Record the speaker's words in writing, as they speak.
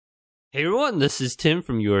Hey everyone, this is Tim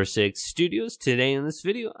from YourSixStudios. Today in this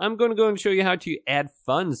video, I'm going to go and show you how to add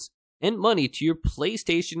funds and money to your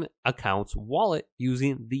PlayStation account's wallet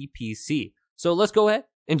using the PC. So let's go ahead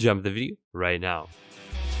and jump the video right now.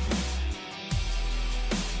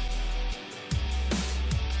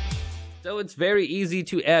 So it's very easy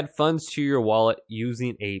to add funds to your wallet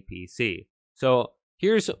using a PC. So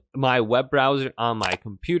here's my web browser on my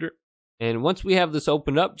computer. And once we have this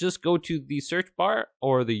opened up, just go to the search bar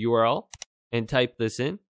or the URL and type this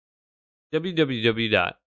in: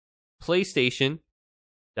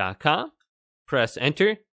 www.playstation.com. Press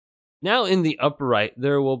enter. Now in the upper right,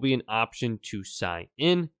 there will be an option to sign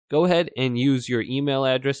in. Go ahead and use your email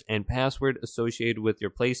address and password associated with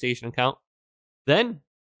your PlayStation account. Then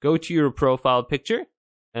go to your profile picture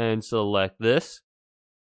and select this.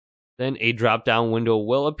 Then a drop-down window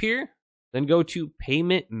will appear. Then go to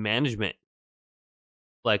Payment Management.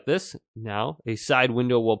 Like this. Now a side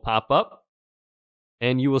window will pop up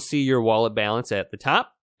and you will see your wallet balance at the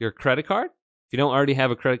top, your credit card. If you don't already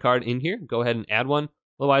have a credit card in here, go ahead and add one.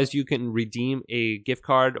 Otherwise, you can redeem a gift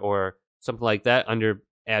card or something like that under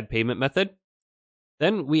Add Payment Method.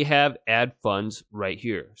 Then we have Add Funds right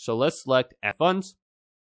here. So let's select Add Funds.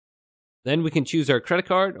 Then we can choose our credit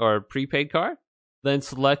card or prepaid card. Then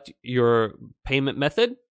select your payment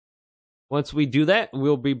method. Once we do that,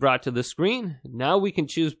 we'll be brought to the screen. Now we can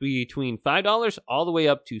choose between $5 all the way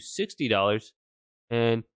up to $60.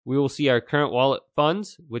 And we will see our current wallet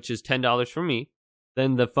funds, which is $10 for me.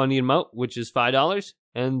 Then the funding amount, which is $5.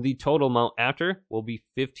 And the total amount after will be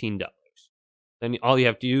 $15. Then all you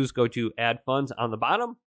have to do is go to Add Funds on the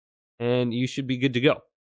bottom. And you should be good to go.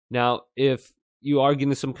 Now, if you are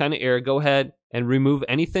getting some kind of error, go ahead and remove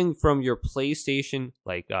anything from your PlayStation,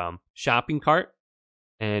 like shopping cart.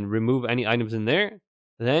 And remove any items in there.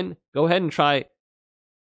 Then go ahead and try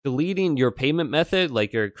deleting your payment method,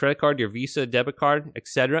 like your credit card, your Visa, debit card,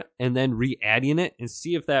 etc. And then re-adding it and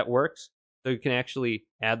see if that works. So you can actually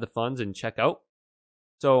add the funds and check out.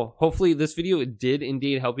 So hopefully this video did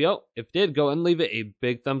indeed help you out. If it did, go ahead and leave it a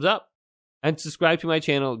big thumbs up. And subscribe to my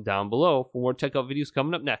channel down below for more tech out videos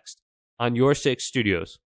coming up next on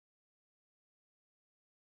YourSixStudios.